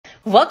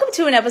Welcome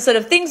to an episode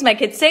of Things My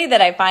Kids Say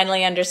That I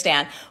Finally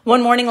Understand.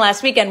 One morning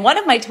last weekend, one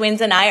of my twins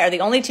and I are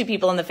the only two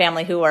people in the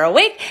family who are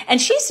awake,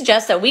 and she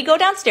suggests that we go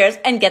downstairs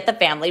and get the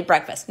family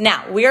breakfast.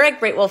 Now, we're at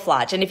Great Wolf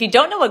Lodge, and if you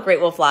don't know what Great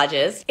Wolf Lodge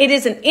is, it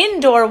is an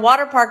indoor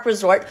water park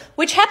resort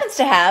which happens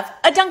to have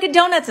a Dunkin'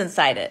 Donuts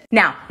inside it.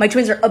 Now, my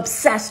twins are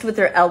obsessed with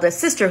their eldest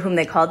sister, whom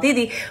they call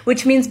Didi,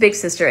 which means big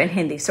sister in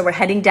Hindi. So we're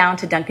heading down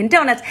to Dunkin'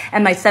 Donuts,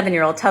 and my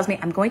 7-year-old tells me,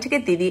 I'm going to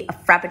get Didi a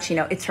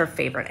Frappuccino. It's her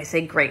favorite. I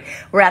say, great.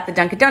 We're at the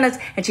Dunkin' Donuts,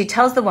 and she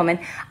tells the woman,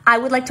 I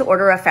would like to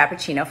order a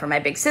Frappuccino for my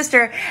big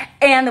sister.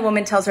 And the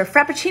woman tells her,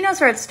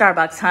 Frappuccinos are at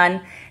Starbucks,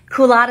 hun.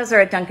 Culottes are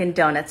at Dunkin'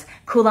 Donuts.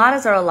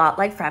 Culottes are a lot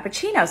like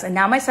Frappuccinos. And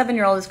now my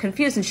 7-year-old is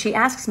confused, and she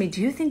asks me,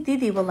 do you think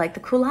Didi will like the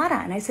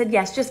culotta? And I said,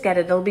 yes, just get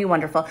it. It'll be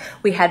wonderful.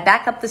 We head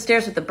back up the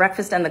stairs with the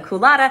breakfast and the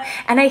culotta,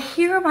 and I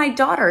hear my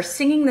daughter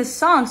singing this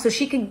song so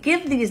she can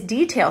give these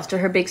details to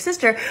her big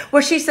sister,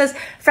 where she says,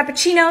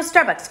 Frappuccino,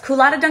 Starbucks,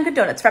 culotta, Dunkin'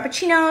 Donuts,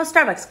 Frappuccino,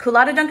 Starbucks,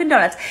 culotta, Dunkin'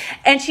 Donuts.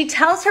 And she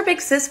tells her big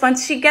sis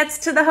once she gets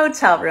to the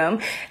hotel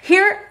room,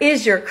 here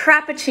is your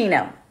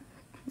Crappuccino.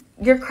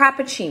 Your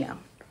Crappuccino.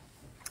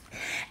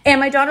 And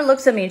my daughter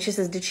looks at me and she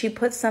says, did she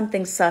put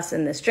something sus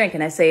in this drink?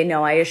 And I say,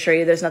 no, I assure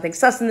you there's nothing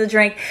sus in the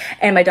drink.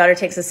 And my daughter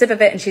takes a sip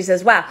of it and she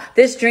says, wow,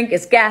 this drink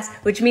is gas,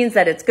 which means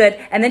that it's good.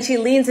 And then she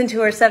leans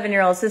into her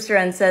 7-year-old sister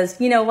and says,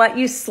 you know what,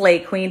 you slay,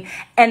 queen.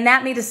 And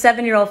that made a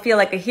 7-year-old feel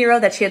like a hero,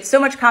 that she had so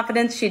much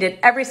confidence she did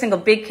every single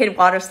big kid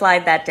water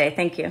slide that day.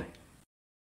 Thank you.